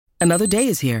Another day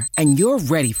is here, and you're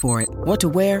ready for it. What to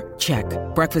wear? Check.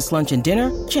 Breakfast, lunch, and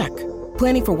dinner? Check.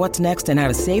 Planning for what's next and how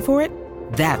to save for it?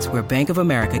 That's where Bank of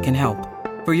America can help.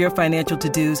 For your financial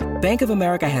to-dos, Bank of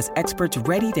America has experts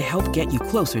ready to help get you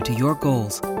closer to your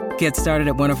goals. Get started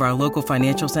at one of our local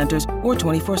financial centers or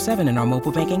 24/7 in our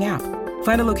mobile banking app.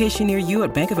 Find a location near you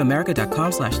at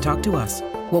bankofamerica.com/talktous.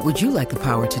 What would you like the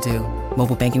power to do?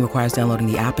 Mobile banking requires downloading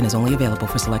the app and is only available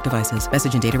for select devices.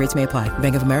 Message and data rates may apply.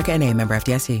 Bank of America N.A., member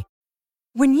FDIC.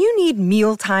 When you need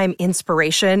mealtime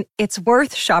inspiration, it's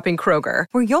worth shopping Kroger,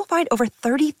 where you'll find over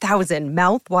 30,000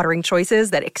 mouth-watering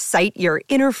choices that excite your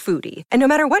inner foodie. And no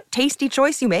matter what tasty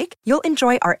choice you make, you'll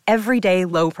enjoy our everyday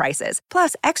low prices,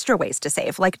 plus extra ways to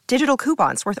save, like digital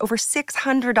coupons worth over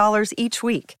 $600 each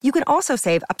week. You can also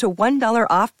save up to $1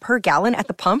 off per gallon at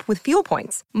the pump with fuel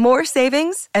points. More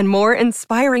savings and more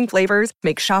inspiring flavors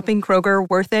make shopping Kroger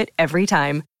worth it every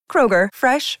time. Kroger,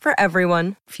 fresh for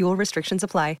everyone. Fuel restrictions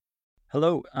apply.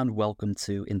 Hello and welcome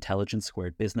to Intelligence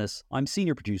Squared Business. I'm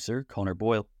senior producer Connor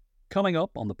Boyle. Coming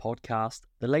up on the podcast,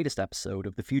 the latest episode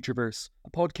of the Futureverse, a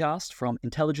podcast from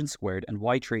Intelligence Squared and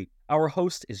Whitetree. Our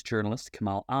host is journalist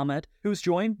Kamal Ahmed, who is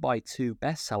joined by two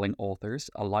best-selling authors,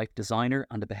 a life designer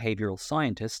and a behavioural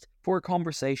scientist, for a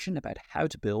conversation about how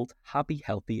to build happy,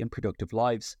 healthy and productive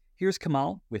lives. Here's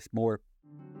Kamal with more.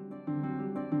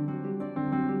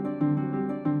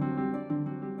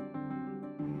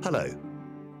 Hello,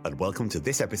 and welcome to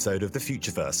this episode of the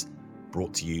Futureverse,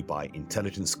 brought to you by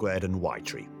Intelligence Squared and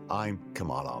Whitetree. I'm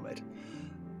Kamal Ahmed.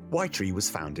 Whitetree was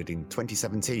founded in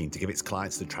 2017 to give its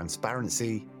clients the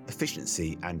transparency,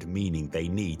 efficiency, and meaning they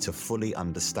need to fully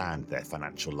understand their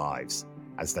financial lives,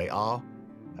 as they are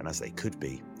and as they could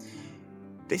be.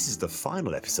 This is the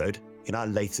final episode in our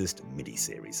latest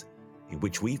mini-series, in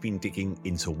which we've been digging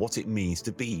into what it means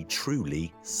to be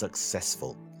truly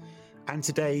successful. And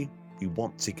today, we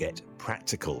want to get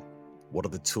practical. What are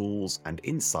the tools and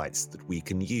insights that we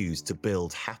can use to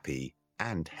build happy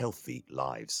and healthy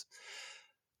lives?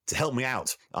 To help me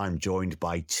out, I'm joined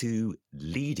by two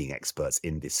leading experts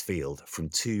in this field from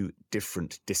two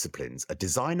different disciplines, a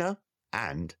designer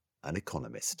and an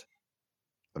economist.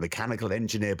 A mechanical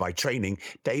engineer by training,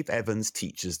 Dave Evans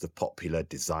teaches the popular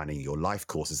Designing Your Life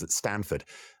courses at Stanford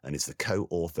and is the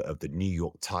co-author of the New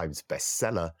York Times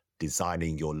bestseller,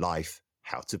 Designing Your Life: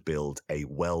 How to Build a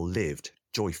Well-Lived,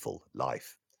 Joyful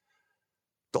Life.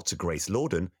 Dr. Grace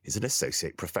Lordan is an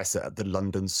associate professor at the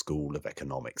London School of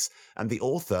Economics and the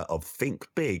author of Think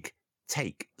Big,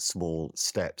 Take Small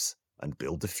Steps, and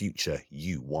Build the Future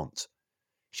You Want.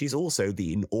 She's also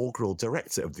the inaugural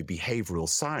director of the Behavioural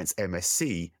Science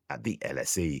MSc at the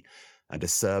LSE and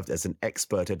has served as an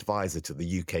expert advisor to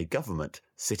the UK government,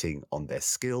 sitting on their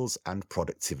Skills and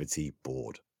Productivity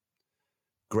Board.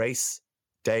 Grace,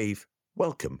 Dave,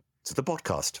 welcome to the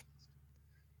podcast.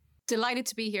 Delighted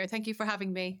to be here. Thank you for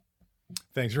having me.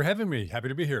 Thanks for having me. Happy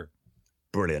to be here.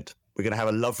 Brilliant. We're going to have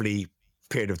a lovely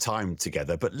period of time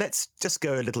together, but let's just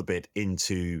go a little bit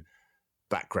into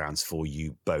backgrounds for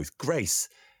you both. Grace,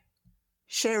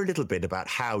 share a little bit about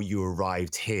how you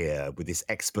arrived here with this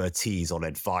expertise on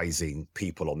advising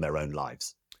people on their own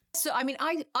lives. So,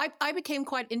 I became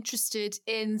quite interested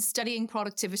in studying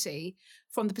productivity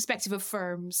from the perspective of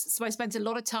firms. So I spent a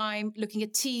lot of time looking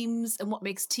at teams and what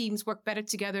makes teams work better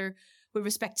together with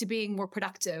respect to being more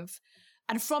productive.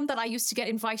 And from that, I used to get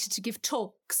invited to give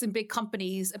talks in big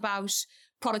companies about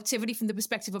productivity from the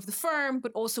perspective of the firm,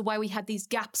 but also why we had these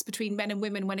gaps between men and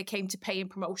women when it came to pay and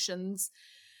promotions.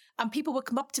 And people would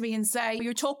come up to me and say,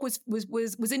 your talk was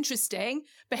interesting.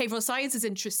 Behavioral science is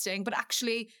interesting, but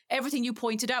actually everything you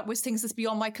pointed out was things that's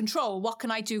beyond my control. What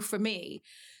can I do for me?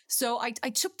 So I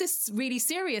took this really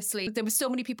seriously. There were so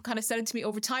many people kind of said it to me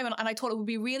over time, and I thought it would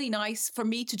be really nice for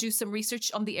me to do some research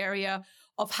on the area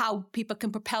of how people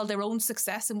can propel their own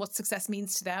success and what success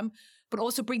means to them, but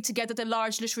also bring together the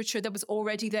large literature that was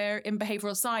already there in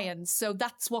behavioral science. So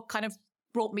that's what kind of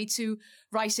brought me to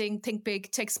writing Think Big,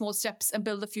 Take Small Steps, and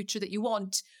Build the Future That You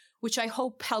Want, which I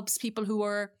hope helps people who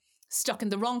are stuck in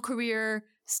the wrong career,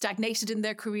 stagnated in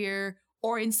their career,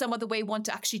 or in some other way want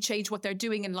to actually change what they're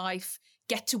doing in life,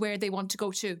 get to where they want to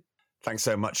go to. Thanks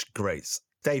so much, Grace.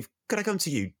 Dave, could I come to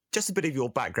you? Just a bit of your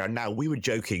background. Now, we were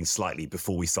joking slightly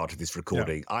before we started this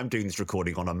recording. Yeah. I'm doing this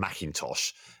recording on a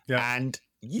Macintosh, and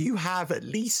you have at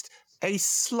least a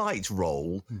slight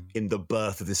role in the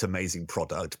birth of this amazing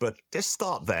product. But just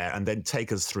start there and then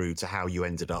take us through to how you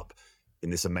ended up in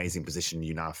this amazing position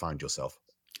you now find yourself.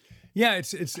 Yeah,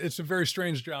 it's a very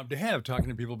strange job to have, talking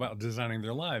to people about designing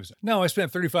their lives. No, I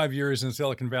spent 35 years in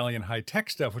Silicon Valley in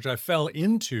high-tech stuff, which I fell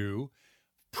into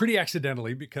pretty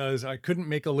accidentally because I couldn't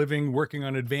make a living working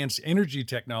on advanced energy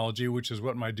technology, which is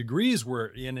what my degrees were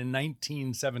in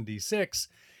 1976.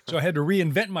 So I had to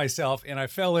reinvent myself, and I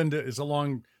fell into, it's a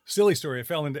long, silly story, I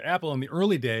fell into Apple in the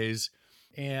early days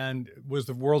and was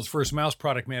the world's first mouse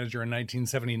product manager in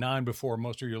 1979 before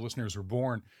most of your listeners were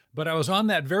born. But I was on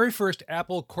that very first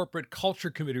Apple corporate culture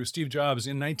committee with Steve Jobs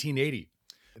in 1980.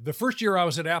 The first year I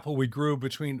was at Apple, we grew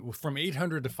from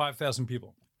 800 to 5,000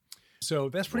 people. So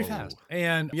that's pretty fast.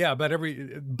 And yeah, but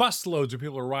bus loads of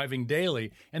people are arriving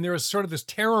daily. And there was sort of this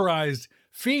terrorized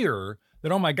fear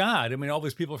that, oh my God, I mean, all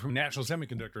these people from National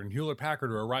Semiconductor and Hewlett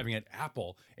Packard are arriving at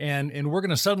Apple, and we're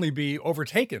going to suddenly be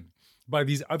overtaken by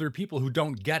these other people who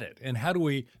don't get it. And how do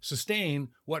we sustain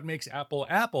what makes Apple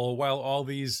Apple while all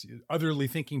these otherly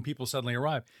thinking people suddenly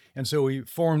arrive? And so we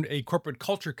formed a corporate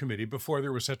culture committee before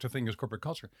there was such a thing as corporate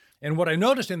culture. And what I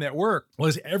noticed in that work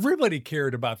was everybody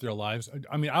cared about their lives.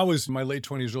 I mean, I was in my late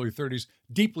 20s, early 30s,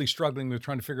 deeply struggling with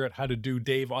trying to figure out how to do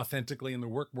Dave authentically in the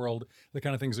work world, the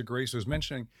kind of things that Grace was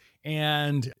mentioning.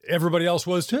 And everybody else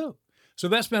was too. So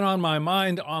that's been on my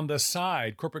mind on the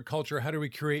side. Corporate culture, how do we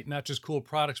create not just cool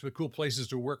products, but cool places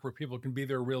to work where people can be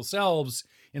their real selves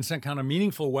in some kind of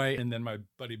meaningful way? And then my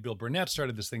buddy Bill Burnett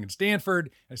started this thing at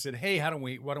Stanford. I said, hey,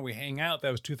 why don't we hang out?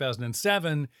 That was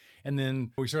 2007. And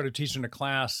then we started teaching a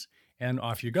class, and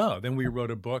off you go. Then we wrote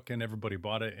a book and everybody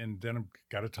bought it. And then I've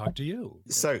got to talk to you.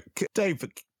 So Dave,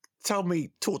 talk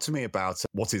to me about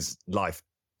what is life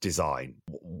design?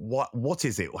 What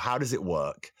is it? How does it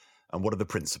work? And what are the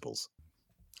principles?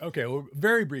 Okay, well,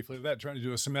 very briefly, without trying to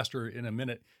do a semester in a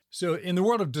minute. So in the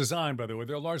world of design, by the way,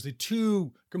 there are largely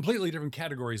two completely different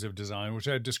categories of design, which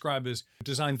I describe as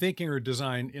design thinking or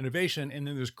design innovation, and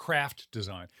then there's craft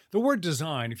design. The word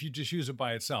design, if you just use it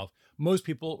by itself, most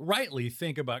people rightly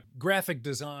think about graphic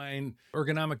design,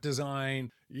 ergonomic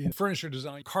design, furniture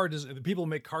design, car design. The people who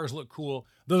make cars look cool,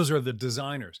 those are the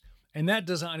designers. And that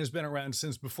design has been around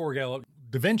since before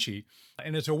Da Vinci,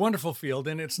 and it's a wonderful field,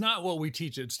 and it's not what we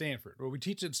teach at Stanford. What we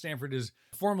teach at Stanford is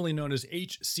formerly known as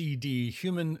HCD,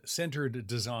 Human-Centered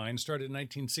Design, started in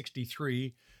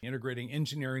 1963, integrating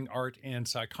engineering, art, and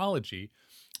psychology.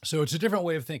 So it's a different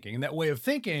way of thinking, and that way of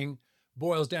thinking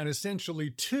boils down essentially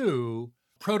to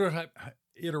prototype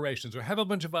iterations, or have a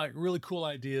bunch of really cool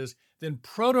ideas, then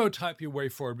prototype your way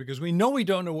forward, because we know we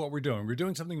don't know what we're doing. We're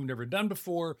doing something we've never done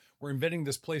before. We're inventing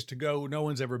this place to go no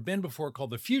one's ever been before called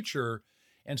the future.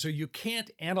 And so you can't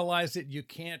analyze it, you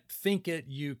can't think it,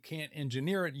 you can't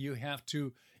engineer it. You have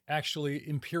to actually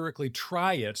empirically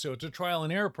try it. So it's a trial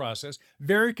and error process,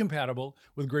 very compatible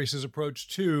with Grace's approach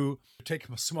to take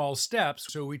small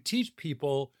steps. So we teach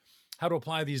people how to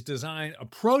apply these design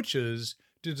approaches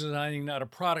to designing not a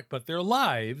product, but their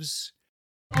lives.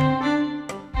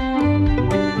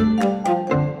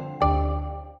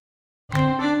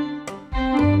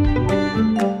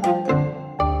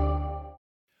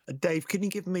 Dave, can you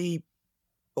give me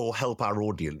or help our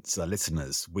audience, our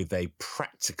listeners, with a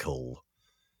practical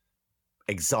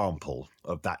example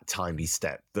of that tiny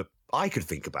step that I could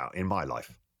think about in my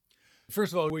life?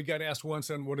 First of all, we got asked once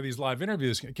on one of these live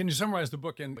interviews, can you summarize the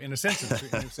book in a sentence?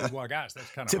 And you said, well, gosh, that's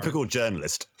kind of typical hard.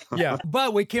 Journalist. Yeah,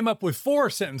 but we came up with 4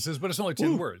 sentences, but it's only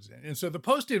 10 words. And so the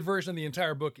posted version of the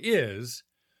entire book is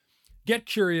get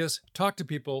curious, talk to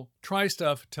people, try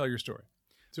stuff, tell your story.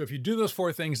 So if you do those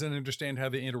 4 things and understand how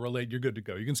they interrelate, you're good to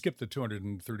go. You can skip the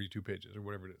 232 pages or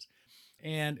whatever it is.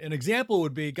 And an example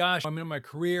would be, gosh, I'm in my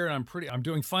career and I'm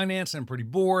doing finance and I'm pretty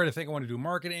bored. I think I want to do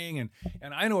marketing and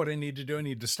I know what I need to do. I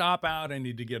need to stop out. I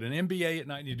need to get an MBA at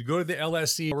night. I need to go to the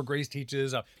LSE where Grace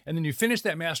teaches. And then you finish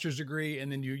that master's degree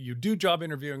and then you do job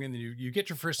interviewing and then you get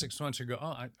your first 6 months and you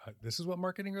go, this is what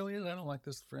marketing really is? I don't like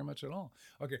this very much at all.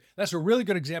 Okay, that's a really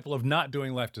good example of not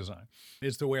doing life design.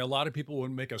 It's the way a lot of people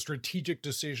would make a strategic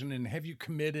decision and have you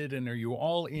committed and are you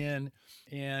all in?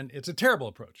 And it's a terrible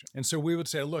approach. And so we would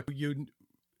say, look,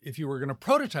 if you were going to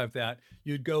prototype that,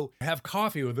 you'd go have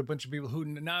coffee with a bunch of people who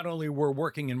not only were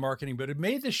working in marketing, but had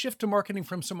made the shift to marketing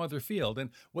from some other field, and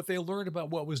what they learned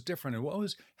about what was different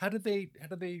and how did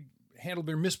they handle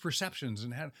their misperceptions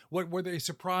and what were they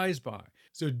surprised by.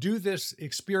 So do this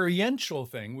experiential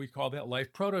thing, we call that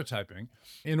life prototyping,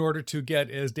 in order to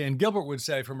get, as Dan Gilbert would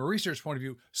say, from a research point of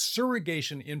view,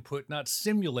 surrogation input, not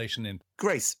simulation input.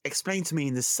 Grace, explain to me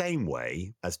in the same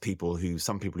way as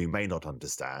some people who may not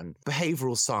understand,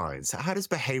 behavioral science. How does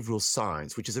behavioral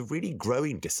science, which is a really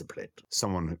growing discipline,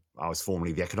 I was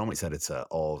formerly the economics editor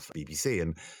of BBC,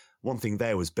 and one thing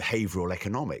there was behavioral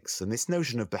economics. And this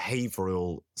notion of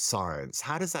behavioral science,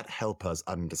 how does that help us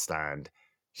understand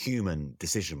human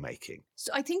decision making?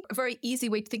 So I think a very easy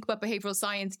way to think about behavioral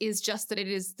science is just that it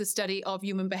is the study of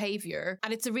human behavior.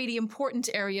 And it's a really important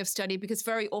area of study because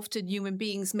very often human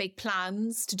beings make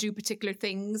plans to do particular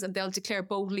things and they'll declare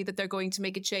boldly that they're going to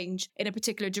make a change in a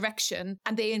particular direction.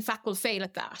 And they in fact will fail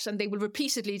at that. And they will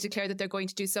repeatedly declare that they're going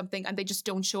to do something and they just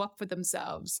don't show up for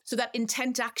themselves. So that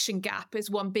intent action gap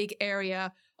is one big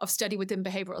area of study within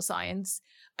behavioral science.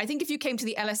 I think if you came to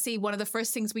the LSE, one of the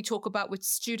first things we talk about with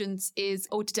students is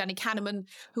ode to Danny Kahneman,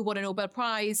 who won a Nobel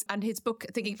Prize, and his book,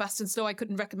 Thinking Fast and Slow. I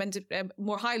couldn't recommend it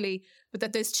more highly, but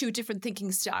that there's two different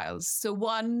thinking styles. So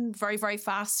one, very, very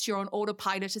fast, you're on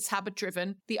autopilot, it's habit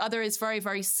driven. The other is very,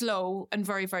 very slow and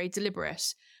very, very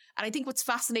deliberate. And I think what's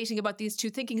fascinating about these two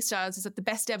thinking styles is that the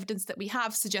best evidence that we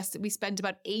have suggests that we spend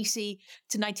about 80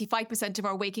 to 95% of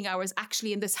our waking hours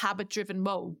actually in this habit-driven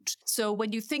mode. So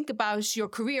when you think about your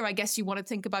career, I guess you want to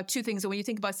think about two things. And when you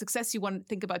think about success, you want to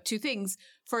think about two things.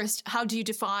 First, how do you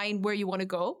define where you want to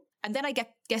go? And then I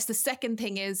guess the second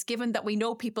thing is, given that we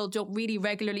know people don't really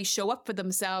regularly show up for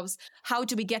themselves, how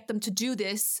do we get them to do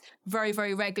this very,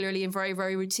 very regularly and very,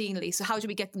 very routinely? So how do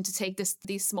we get them to take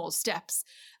these small steps?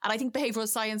 And I think behavioral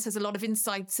science has a lot of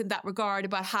insights in that regard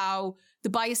about how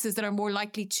the biases that are more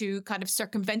likely to kind of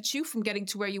circumvent you from getting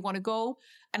to where you want to go,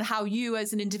 and how you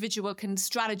as an individual can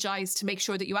strategize to make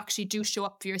sure that you actually do show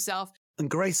up for yourself. And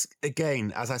Grace,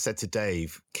 again, as I said to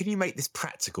Dave, can you make this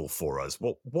practical for us?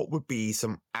 What would be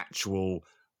some actual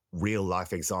real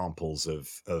life examples of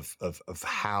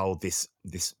how this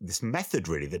method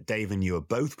really that Dave and you are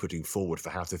both putting forward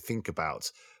for how to think about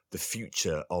the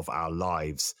future of our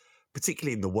lives,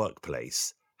 particularly in the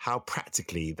workplace, how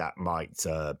practically that might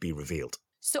be revealed?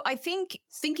 So I think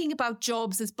thinking about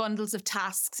jobs as bundles of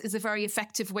tasks is a very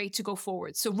effective way to go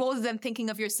forward. So rather than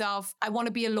thinking of yourself, I want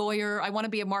to be a lawyer, I want to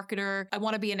be a marketer, I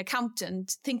want to be an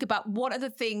accountant, think about what are the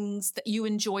things that you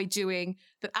enjoy doing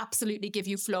that absolutely give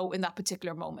you flow in that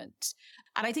particular moment.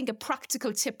 And I think a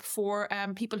practical tip for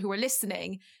people who are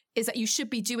listening is that you should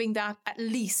be doing that at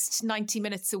least 90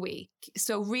 minutes a week.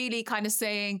 So really kind of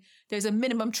saying there's a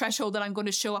minimum threshold that I'm going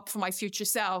to show up for my future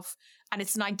self, and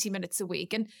it's 90 minutes a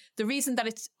week. And the reason that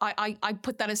I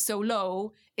put that as so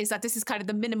low is that this is kind of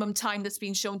the minimum time that's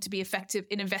been shown to be effective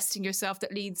in investing yourself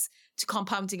that leads to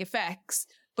compounding effects.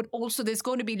 But also there's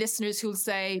going to be listeners who'll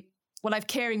say, well, I have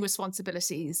caring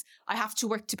responsibilities. I have to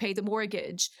work to pay the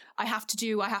mortgage. I have to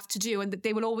do. And that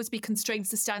they will always be constraints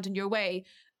to stand in your way.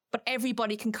 But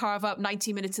everybody can carve out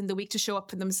 90 minutes in the week to show up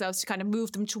for themselves, to kind of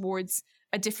move them towards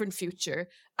a different future.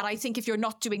 And I think if you're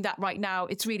not doing that right now,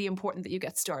 it's really important that you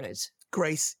get started.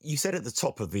 Grace, you said at the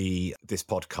top of this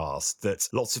podcast that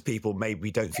lots of people maybe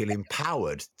don't feel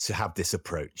empowered to have this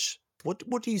approach.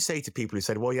 What do you say to people who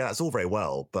say, well, yeah, that's all very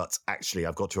well, but actually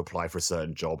I've got to apply for a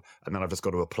certain job and then I've just got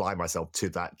to apply myself to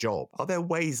that job? Are there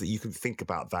ways that you can think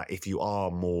about that if you are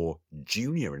more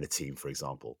junior in a team, for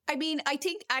example? I mean, I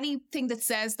think anything that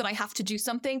says that I have to do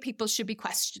something, people should be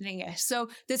questioning it. So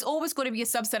there's always going to be a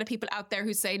subset of people out there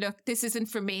who say, look, this isn't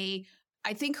for me.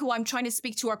 I think who I'm trying to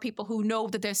speak to are people who know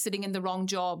that they're sitting in the wrong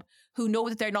job, who know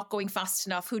that they're not going fast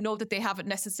enough, who know that they haven't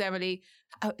necessarily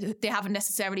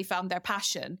found their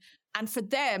passion. And for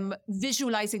them,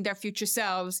 visualizing their future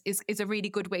selves is a really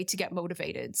good way to get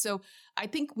motivated. So I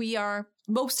think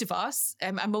most of us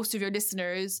and most of your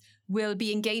listeners will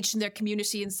be engaged in their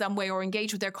community in some way or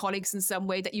engage with their colleagues in some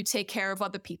way that you take care of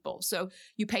other people. So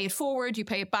you pay it forward, you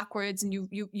pay it backwards, and you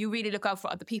really look out for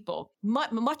other people.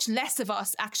 Much less of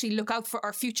us actually look out for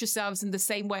our future selves in the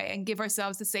same way and give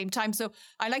ourselves the same time. So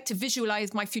I like to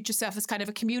visualize my future self as kind of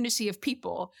a community of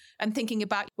people and thinking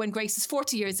about when Grace is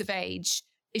 40 years of age,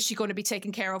 is she going to be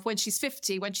taken care of when she's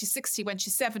 50, when she's 60, when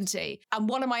she's 70? And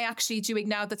what am I actually doing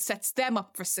now that sets them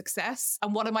up for success?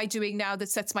 And what am I doing now that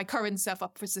sets my current self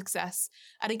up for success?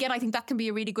 And again, I think that can be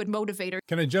a really good motivator.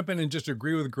 Can I jump in and just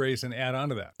agree with Grace and add on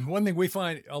to that? One thing we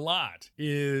find a lot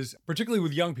is, particularly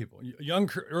with young people,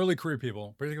 early career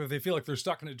people, particularly if they feel like they're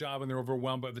stuck in a job and they're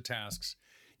overwhelmed by the tasks,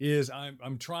 is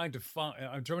I'm trying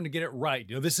to get it right.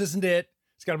 This isn't it.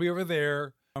 It's got to be over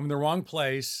there. I'm in the wrong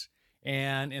place.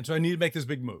 And so I need to make this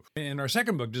big move. In our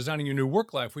second book, Designing Your New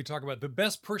Work Life, we talk about the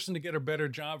best person to get a better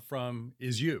job from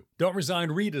is you. Don't resign,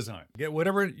 redesign. Get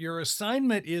whatever your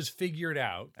assignment is figured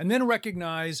out, and then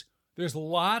recognize there's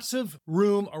lots of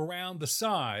room around the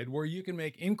side where you can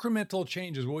make incremental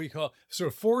changes, what we call sort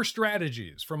of 4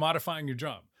 strategies for modifying your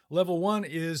job. Level 1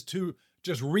 is to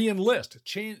just re-enlist,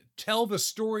 tell the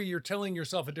story you're telling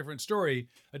yourself, a different story,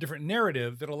 a different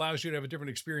narrative that allows you to have a different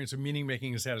experience of meaning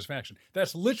making and satisfaction.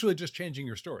 That's literally just changing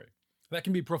your story. That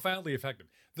can be profoundly effective.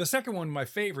 The second one, my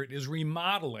favorite, is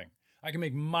remodeling. I can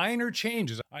make minor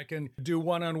changes. I can do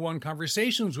one-on-one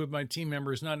conversations with my team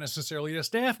members, not necessarily a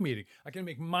staff meeting. I can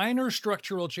make minor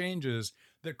structural changes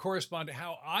that correspond to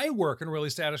how I work and are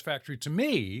really satisfactory to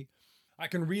me. I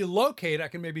can relocate. I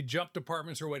can maybe jump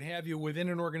departments or what have you within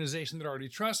an organization that already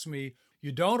trusts me.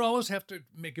 You don't always have to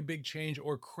make a big change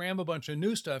or cram a bunch of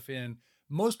new stuff in.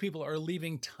 Most people are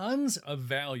leaving tons of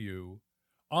value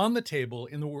on the table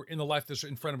in the life that's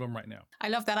in front of them right now. I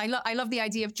love that. I love the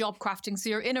idea of job crafting. So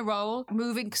you're in a role,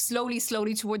 moving slowly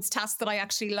towards tasks that I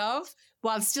actually love,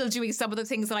 while still doing some of the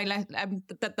things that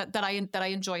I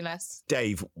enjoy less.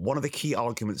 Dave, one of the key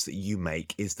arguments that you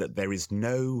make is that there is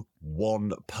no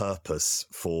one purpose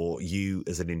for you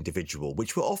as an individual,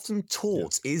 which we're often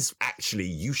taught is actually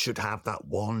you should have that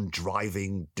one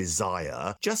driving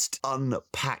desire. Just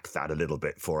unpack that a little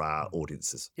bit for our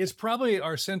audiences. It's probably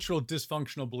our central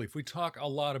dysfunctional belief. We talk a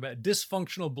lot about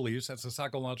dysfunctional beliefs. That's a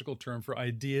psychological term for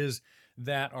ideas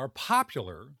that are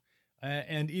popular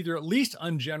and either at least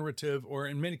ungenerative or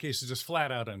in many cases just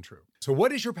flat out untrue. So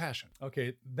what is your passion?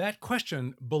 Okay, that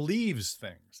question believes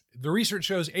things. The research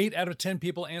shows 8 out of 10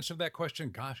 people answer that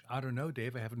question. Gosh, I don't know,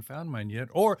 Dave, I haven't found mine yet.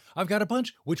 Or I've got a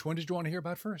bunch. Which one did you want to hear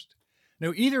about first?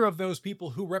 Now, either of those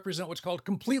people who represent what's called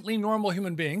completely normal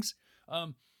human beings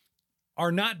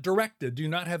are not directed, do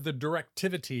not have the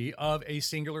directivity of a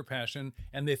singular passion,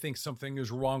 and they think something is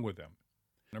wrong with them.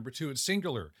 Number 2, it's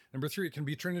singular. Number 3, it can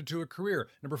be turned into a career.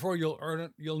 Number 4,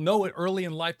 you'll know it early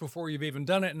in life before you've even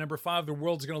done it. And number 5, the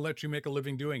world's going to let you make a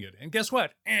living doing it. And guess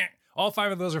what? All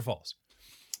 5 of those are false.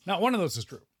 Not one of those is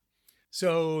true.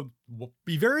 So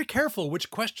be very careful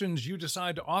which questions you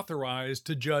decide to authorize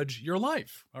to judge your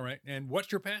life. All right. And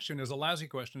what's your passion is a lousy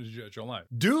question to judge your life.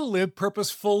 Do live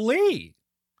purposefully.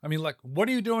 I mean, like, what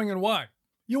are you doing and why?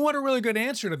 You want a really good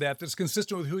answer to that that's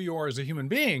consistent with who you are as a human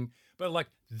being. But like,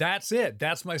 that's it.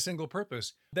 That's my single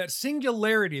purpose. That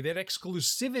singularity, that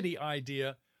exclusivity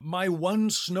idea, my one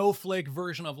snowflake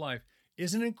version of life,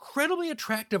 is an incredibly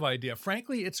attractive idea.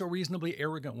 Frankly, it's a reasonably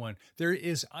arrogant one.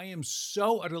 I am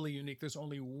so utterly unique. There's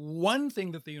only one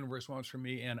thing that the universe wants from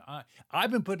me, and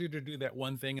I've been put here to do that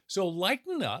one thing. So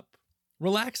lighten up,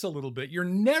 relax a little bit. You're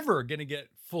never going to get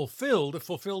fulfilled. If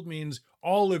fulfilled means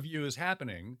all of you is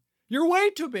happening, you're way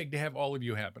too big to have all of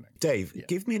you happening. Dave,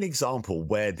 give me an example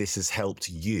where this has helped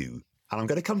you. And I'm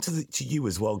going to come to you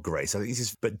as well, Grace. I think this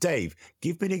is, but Dave,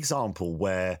 give me an example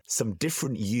where some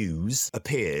different yous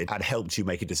appeared and helped you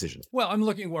make a decision. Well, I'm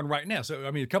looking at one right now. So,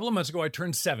 I mean, a couple of months ago, I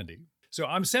turned 70. So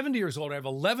I'm 70 years old. I have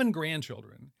 11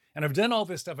 grandchildren, and I've done all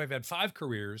this stuff. I've had 5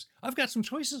 careers. I've got some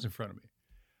choices in front of me.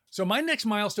 So my next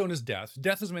milestone is death.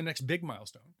 Death is my next big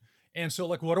milestone. And so,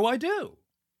 like, what do I do?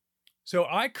 So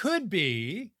I could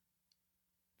be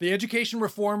the education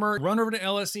reformer, run over to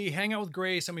LSE, hang out with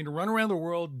Grace. I mean, run around the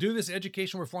world, do this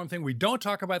education reform thing. We don't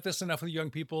talk about this enough with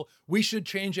young people. We should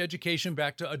change education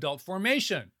back to adult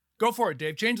formation. Go for it,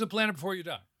 Dave. Change the planet before you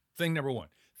die. Thing number 1.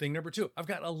 Thing number 2, I've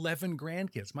got 11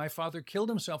 grandkids. My father killed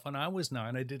himself when I was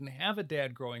 9. I didn't have a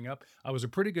dad growing up. I was a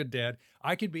pretty good dad.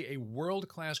 I could be a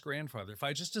world-class grandfather if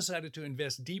I just decided to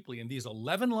invest deeply in these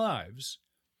 11 lives.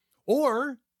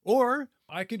 Or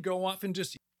I could go off and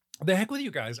just, the heck with you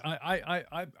guys.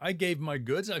 I gave my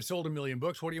goods. I've sold 1 million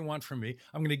books. What do you want from me?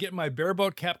 I'm going to get my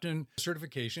bareboat captain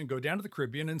certification, go down to the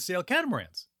Caribbean and sail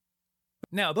catamarans.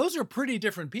 Now, those are pretty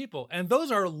different people, and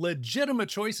those are legitimate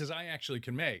choices I actually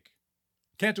can make.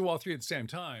 Can't do all 3 at the same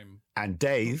time. And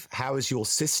Dave, how is your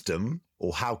system,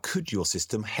 or how could your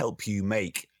system help you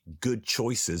make good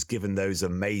choices given those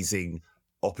amazing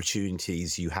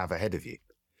opportunities you have ahead of you?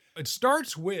 It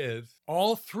starts with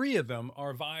all 3 of them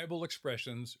are viable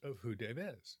expressions of who Dave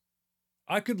is.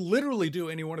 I could literally do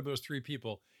any one of those 3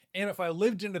 people. And if I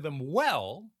lived into them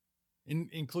well,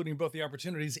 including both the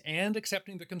opportunities and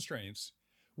accepting the constraints,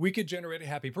 we could generate a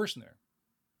happy person there.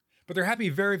 But they're happy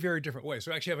very, very different ways.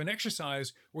 So I actually have an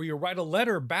exercise where you write a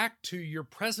letter back to your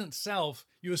present self.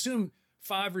 You assume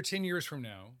 5 or 10 years from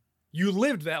now, you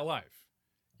lived that life.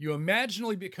 You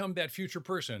imaginally become that future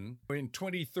person in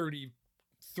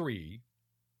 2033,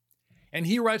 and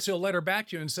he writes a letter back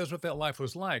to you and says what that life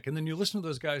was like. And then you listen to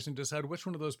those guys and decide which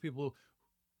one of those people,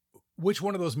 which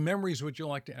one of those memories would you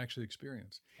like to actually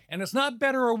experience? And it's not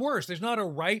better or worse. There's not a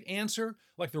right answer,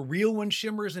 like the real one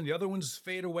shimmers and the other ones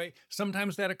fade away.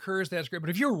 Sometimes that occurs, that's great. But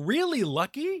if you're really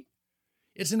lucky,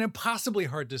 it's an impossibly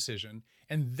hard decision.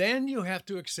 And then you have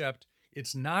to accept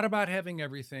it's not about having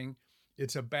everything.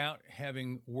 It's about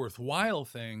having worthwhile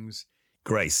things.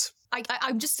 Grace.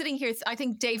 I'm just sitting here. I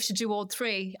think Dave should do all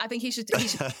three. I think he should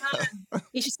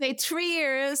say 3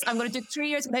 years. I'm going to do 3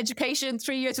 years with education,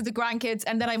 3 years with the grandkids,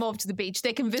 and then I'm off to the beach.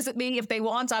 They can visit me if they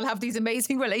want. I'll have these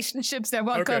amazing relationships. They're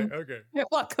welcome. Okay. You're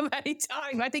welcome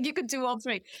anytime. I think you could do all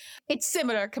three. It's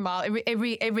similar, Kamal. It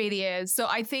really is. So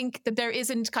I think that there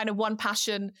isn't kind of one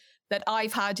passion that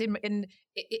I've had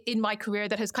in my career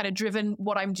that has kind of driven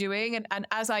what I'm doing. And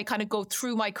as I kind of go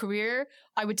through my career,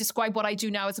 I would describe what I do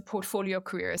now as a portfolio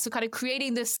career. So kind of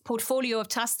creating this portfolio of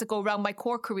tasks that go around my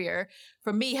core career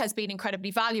for me has been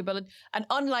incredibly valuable. And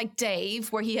unlike Dave,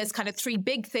 where he has kind of 3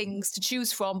 big things to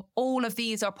choose from, all of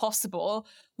these are possible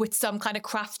with some kind of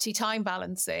crafty time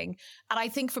balancing. And I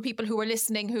think for people who are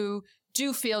listening who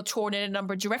do feel torn in a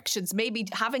number of directions, maybe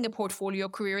having a portfolio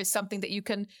career is something that you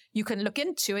can look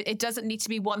into. It doesn't need to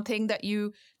be one thing that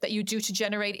you do to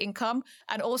generate income.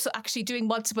 And also actually doing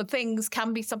multiple things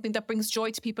can be something that brings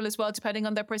joy to people as well, depending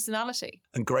on their personality.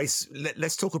 And Grace,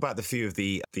 let's talk about the few of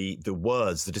the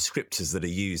words, the descriptors that are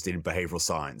used in behavioral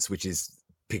science, which is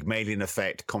Pygmalion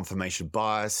effect, confirmation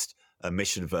bias,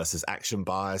 omission versus action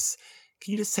bias.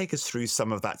 Can you just take us through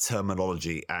some of that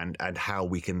terminology and how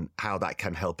that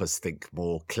can help us think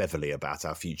more cleverly about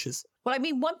our futures? Well, I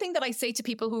mean, one thing that I say to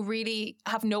people who really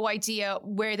have no idea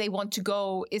where they want to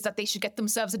go is that they should get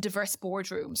themselves a diverse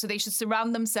boardroom. So they should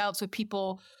surround themselves with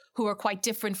people who are quite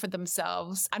different for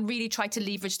themselves and really try to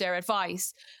leverage their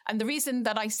advice. And the reason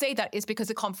that I say that is because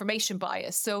of confirmation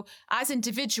bias. So as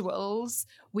individuals,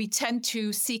 we tend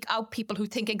to seek out people who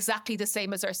think exactly the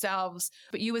same as ourselves.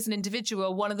 But you as an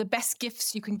individual, one of the best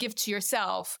gifts you can give to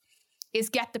yourself is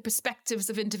get the perspectives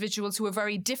of individuals who are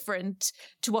very different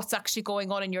to what's actually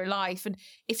going on in your life. And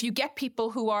if you get people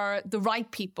who are the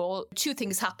right people, 2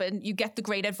 things happen. You get the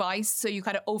great advice, so you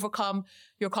kind of overcome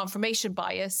your confirmation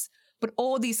bias. But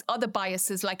all these other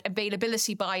biases like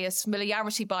availability bias,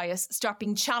 familiarity bias, start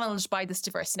being challenged by this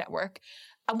diverse network.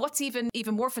 And what's even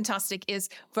more fantastic is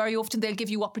very often they'll give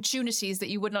you opportunities that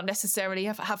you would not necessarily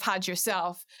have had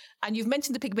yourself. And you've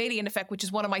mentioned the Pygmalion effect, which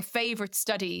is one of my favorite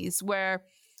studies, where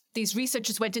these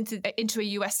researchers went into a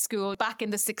US school back in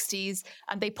the 60s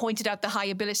and they pointed out the high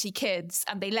ability kids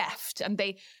and they left. And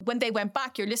when they went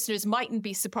back, your listeners mightn't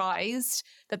be surprised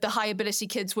that the high ability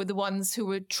kids were the ones who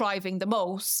were thriving the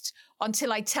most,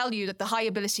 until I tell you that the high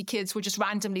ability kids were just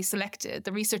randomly selected.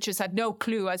 The researchers had no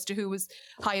clue as to who was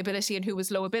high ability and who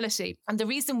was low ability. And the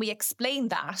reason we explain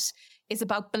that is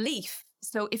about belief.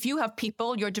 So if you have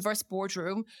people, your diverse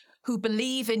boardroom, who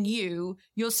believe in you,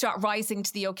 you'll start rising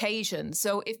to the occasion.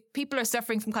 So if people are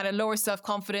suffering from kind of lower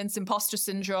self-confidence, imposter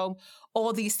syndrome,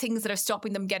 all these things that are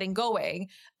stopping them getting going,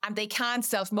 and they can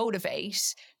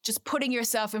self-motivate, just putting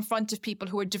yourself in front of people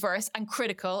who are diverse and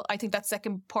critical, I think that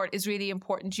second part is really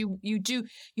important. You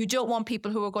don't want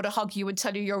people who are going to hug you and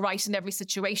tell you you're right in every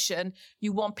situation.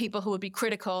 You want people who will be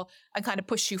critical and kind of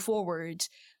push you forward.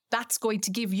 That's going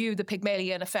to give you the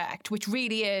Pygmalion effect, which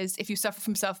really is, if you suffer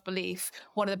from self-belief,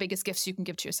 one of the biggest gifts you can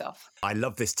give to yourself. I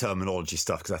love this terminology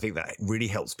stuff because I think that really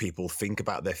helps people think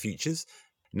about their futures.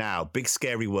 Now, big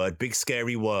scary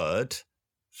word,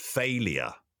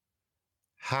 failure.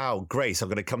 Grace, I'm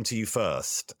going to come to you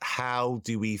first. How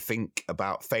do we think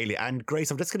about failure? And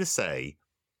Grace, I'm just going to say,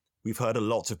 we've heard a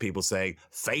lot of people saying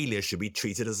failure should be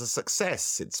treated as a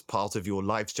success. It's part of your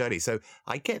life's journey. So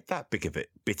I get that bit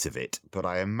of it, but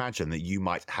I imagine that you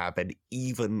might have an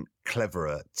even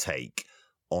cleverer take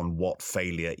on what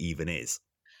failure even is.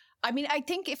 I mean, I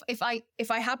think if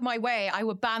I had my way, I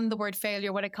would ban the word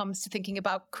failure when it comes to thinking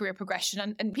about career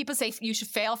progression. And people say you should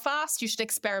fail fast, you should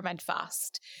experiment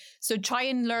fast. So try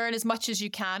and learn as much as you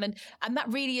can. And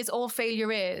that really is all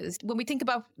failure is. When we think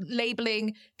about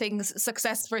labeling things,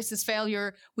 success versus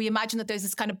failure, we imagine that there's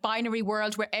this kind of binary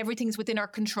world where everything's within our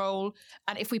control.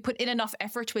 And if we put in enough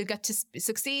effort, we'll get to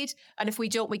succeed. And if we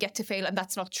don't, we get to fail. And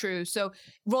that's not true. So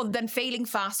rather than failing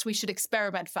fast, we should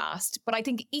experiment fast. But I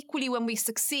think equally when we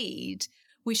succeed,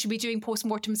 we should be doing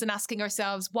postmortems and asking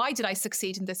ourselves, why did I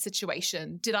succeed in this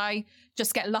situation? Did I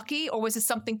just get lucky, or was it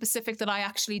something specific that I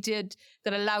actually did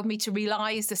that allowed me to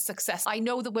realize this success? I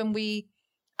know that when we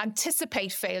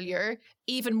anticipate failure,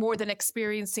 even more than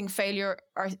experiencing failure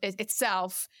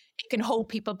itself, it can hold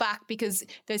people back, because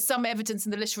there's some evidence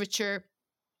in the literature,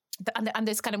 and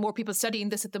there's kind of more people studying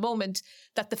this at the moment,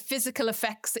 that the physical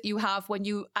effects that you have when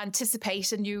you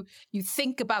anticipate and you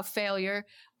think about failure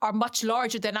are much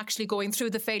larger than actually going through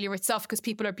the failure itself, because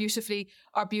people are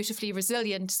beautifully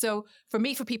resilient. So for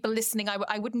people listening,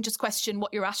 I wouldn't just question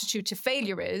what your attitude to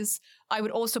failure is. I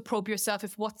would also probe yourself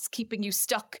if what's keeping you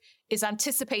stuck is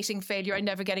anticipating failure and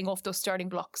never getting off those starting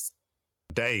blocks.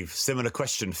 Dave, similar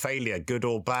question. Failure, good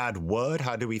or bad word?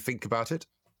 How do we think about it?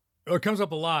 It comes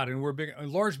up a lot, and we're big,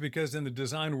 large because in the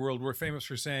design world, we're famous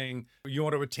for saying you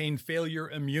want to attain failure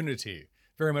immunity.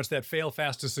 Very much that fail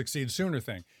fast to succeed sooner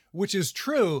thing, which is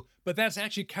true, but that's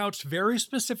actually couched very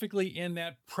specifically in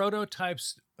that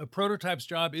a prototype's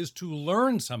job is to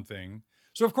learn something.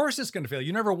 So of course it's going to fail.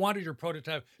 You never wanted your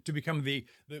prototype to become the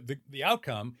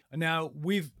outcome. Now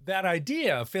that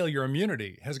idea of failure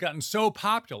immunity has gotten so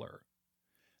popular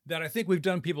that I think we've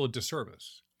done people a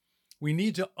disservice. We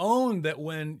need to own that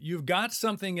when you've got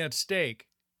something at stake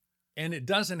and it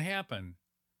doesn't happen,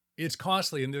 it's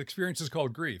costly, and the experience is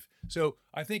called grief. So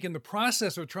I think in the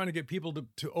process of trying to get people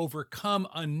to overcome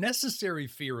unnecessary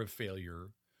fear of failure,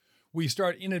 we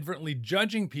start inadvertently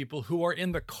judging people who are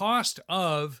in the cost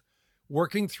of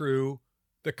working through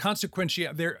the consequence.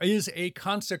 There is a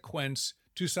consequence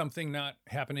to something not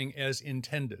happening as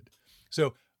intended.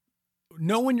 So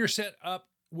know when you're set up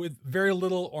with very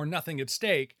little or nothing at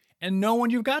stake, and know when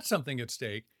you've got something at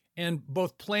stake, and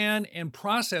both plan and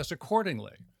process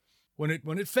accordingly. When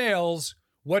it fails,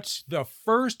 what's the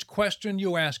first question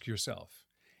you ask yourself?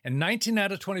 And 19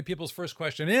 out of 20 people's first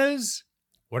question is,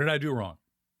 what did I do wrong?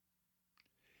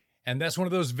 And that's one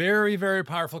of those very, very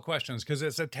powerful questions because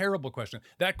it's a terrible question.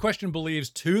 That question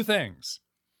believes two things.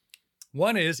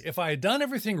 One is, if I had done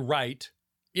everything right,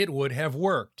 it would have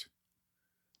worked.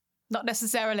 Not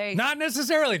necessarily. Not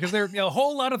necessarily, because there are a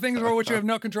whole lot of things over which you have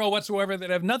no control whatsoever that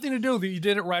have nothing to do with you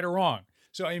did it right or wrong.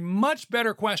 So a much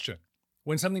better question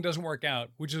when something doesn't work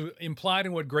out, which is implied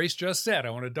in what Grace just said,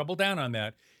 I want to double down on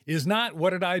that, is not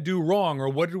what did I do wrong or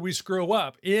what did we screw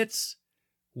up? It's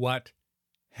what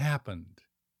happened.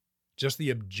 Just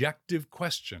the objective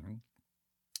question,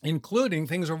 including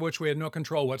things over which we had no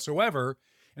control whatsoever.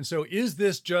 And so is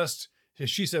this just, as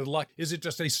she said, luck? Is it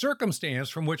just a circumstance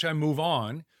from which I move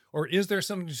on? Or is there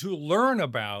something to learn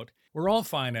about? We're all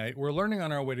finite. We're learning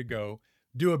on our way to go.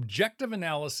 Do objective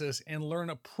analysis and learn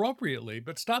appropriately,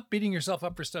 but stop beating yourself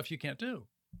up for stuff you can't do.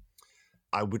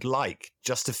 I would like,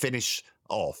 just to finish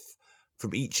off,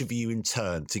 from each of you in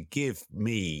turn to give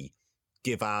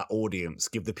our audience,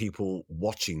 give the people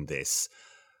watching this,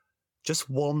 just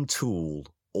one tool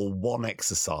or one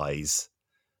exercise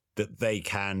that they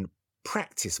can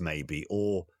practice maybe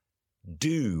or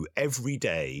do every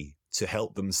day to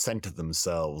help them center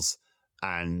themselves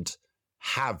and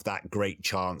have that great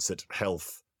chance at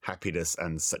health, happiness,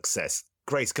 and success.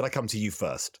 Grace, could I come to you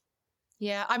first?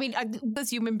 Yeah, I mean, as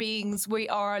human beings, we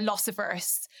are loss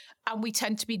averse, and we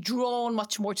tend to be drawn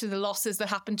much more to the losses that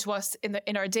happen to us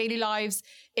in our daily lives,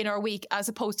 in our week, as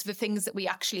opposed to the things that we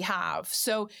actually have.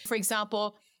 So, for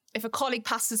example, if a colleague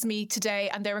passes me today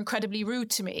and they're incredibly rude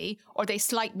to me, or they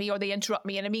slight me, or they interrupt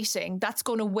me in a meeting, that's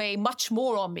going to weigh much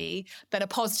more on me than a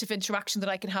positive interaction that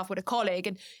I can have with a colleague.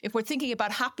 And if we're thinking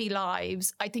about happy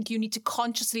lives, I think you need to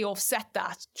consciously offset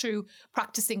that through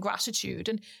practicing gratitude.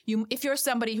 And if you're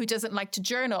somebody who doesn't like to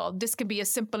journal, this can be as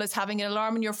simple as having an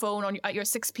alarm on your phone at your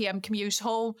 6 p.m. commute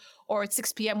home, or at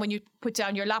 6 p.m. when you put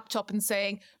down your laptop and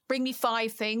saying, bring me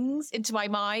 5 things into my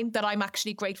mind that I'm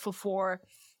actually grateful for.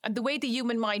 And the way the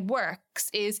human mind works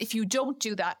is if you don't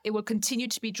do that, it will continue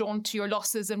to be drawn to your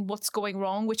losses and what's going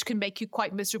wrong, which can make you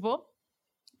quite miserable.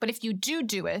 But if you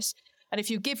do it, and if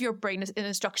you give your brain an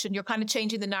instruction, you're kind of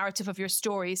changing the narrative of your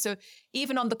story. So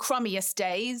even on the crummiest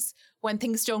days, when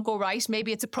things don't go right,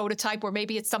 maybe it's a prototype or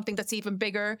maybe it's something that's even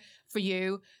bigger for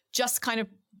you, just kind of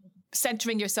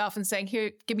centering yourself and saying,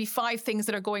 here, give me 5 things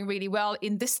that are going really well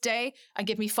in this day and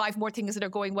give me 5 more things that are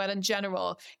going well in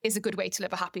general is a good way to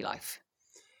live a happy life.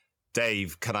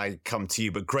 Dave, can I come to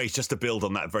you? But Grace, just to build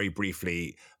on that very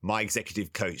briefly, my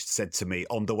executive coach said to me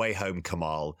on the way home,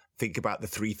 Kamal, think about the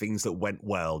 3 things that went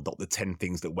well, not the 10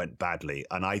 things that went badly.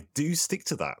 And I do stick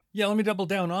to that. Yeah, let me double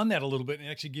down on that a little bit and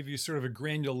actually give you sort of a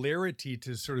granularity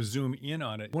to sort of zoom in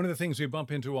on it. One of the things we bump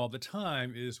into all the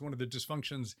time is one of the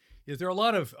dysfunctions is there are a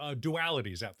lot of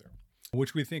dualities out there,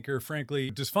 which we think are frankly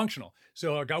dysfunctional.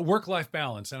 So I've got work-life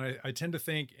balance, and I tend to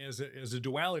think as a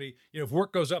duality, if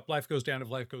work goes up, life goes down. If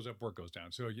life goes up, work goes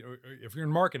down. So if you're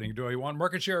in marketing, do I want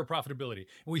market share or profitability?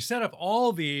 And we set up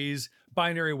all these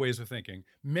binary ways of thinking,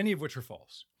 many of which are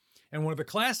false. And one of the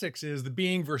classics is the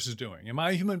being versus doing. Am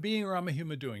I a human being or am I a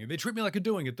human doing? They treat me like a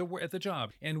doing at the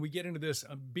job. And we get into this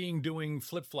being-doing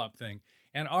flip-flop thing.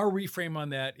 And our reframe on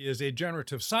that is a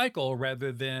generative cycle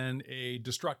rather than a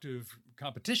destructive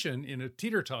competition in a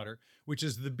teeter-totter, which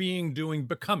is the being, doing,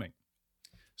 becoming.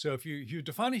 So if you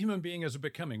define a human being as a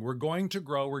becoming, we're going to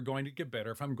grow, we're going to get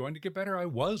better. If I'm going to get better, I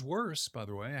was worse, by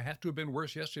the way. I have to have been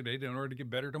worse yesterday in order to get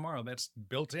better tomorrow. That's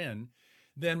built in.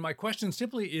 Then my question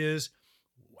simply is,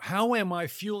 how am I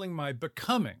fueling my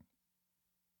becoming?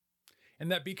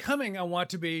 And that becoming, I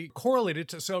want to be correlated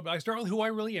to, so I start with who I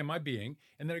really am, my being,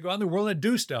 and then I go out in the world and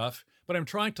do stuff, but I'm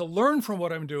trying to learn from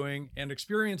what I'm doing and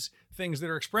experience things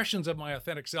that are expressions of my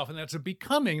authentic self. And that's a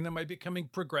becoming, then my becoming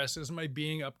progresses, and my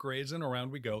being upgrades, and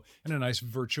around we go in a nice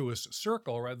virtuous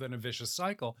circle rather than a vicious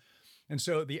cycle. And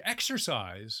so the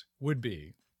exercise would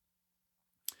be,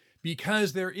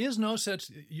 because there is no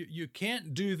such, you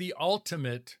can't do the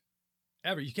ultimate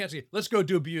ever. You can't say, let's go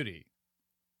do beauty.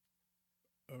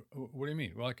 What do you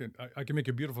mean? Well, I can make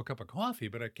a beautiful cup of coffee,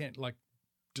 but I can't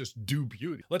just do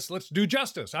beauty. Let's do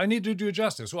justice. I need to do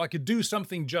justice. Well, I could do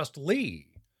something justly.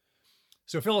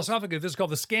 So philosophically, this is called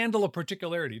the scandal of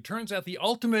particularity. It turns out the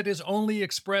ultimate is only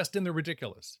expressed in the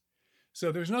ridiculous.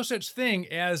 So there's no such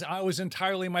thing as I was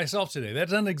entirely myself today. That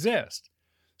doesn't exist.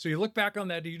 So you look back on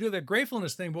that, you do that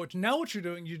gratefulness thing, but now what you're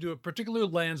doing, you do a particular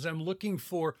lens. I'm looking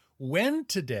for when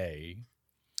today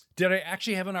did I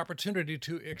actually have an opportunity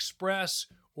to express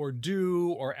or do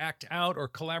or act out or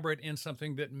collaborate in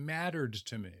something that mattered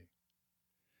to me.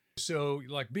 So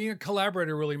like being a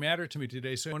collaborator really mattered to me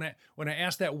today. So when I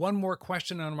asked that one more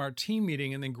question on our team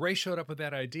meeting, and then Grace showed up with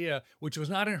that idea, which was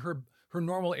not in her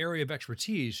normal area of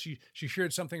expertise. She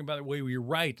shared something about the way we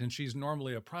write, and she's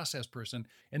normally a process person.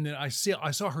 And then I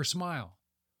saw her smile.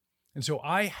 And so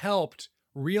I helped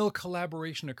real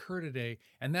collaboration occur today,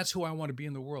 and that's who I want to be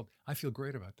in the world. I feel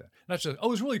great about that. Not just, it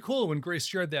was really cool when Grace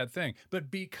shared that thing, but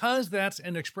because that's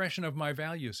an expression of my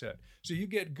value set. So you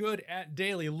get good at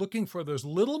daily looking for those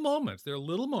little moments. They're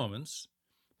little moments,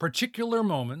 particular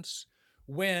moments,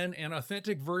 when an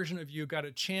authentic version of you got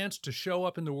a chance to show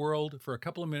up in the world for a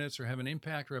couple of minutes or have an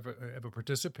impact or have a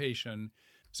participation.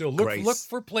 So look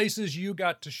for places you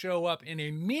got to show up in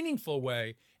a meaningful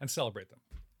way and celebrate them.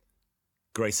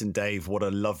 Grace and Dave, what a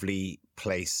lovely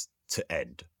place to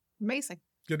end. Amazing.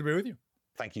 Good to be with you.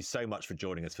 Thank you so much for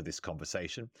joining us for this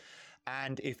conversation.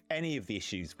 And if any of the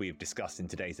issues we have discussed in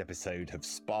today's episode have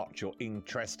sparked your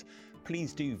interest,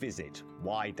 please do visit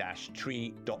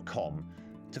y-tree.com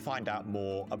to find out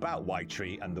more about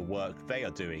Y-Tree and the work they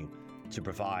are doing to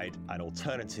provide an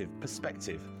alternative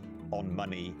perspective on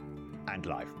money and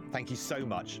life. Thank you so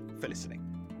much for listening.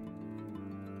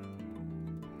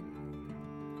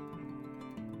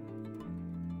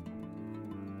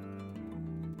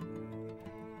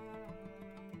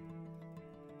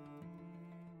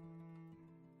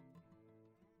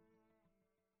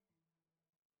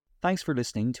 Thanks for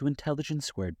listening to Intelligence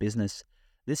Squared Business.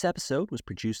 This episode was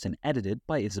produced and edited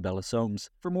by Isabella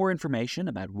Soames. For more information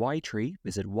about Y-Tree,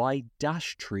 visit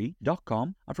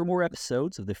y-tree.com, and for more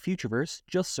episodes of the Futureverse,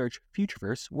 just search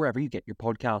Futureverse wherever you get your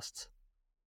podcasts.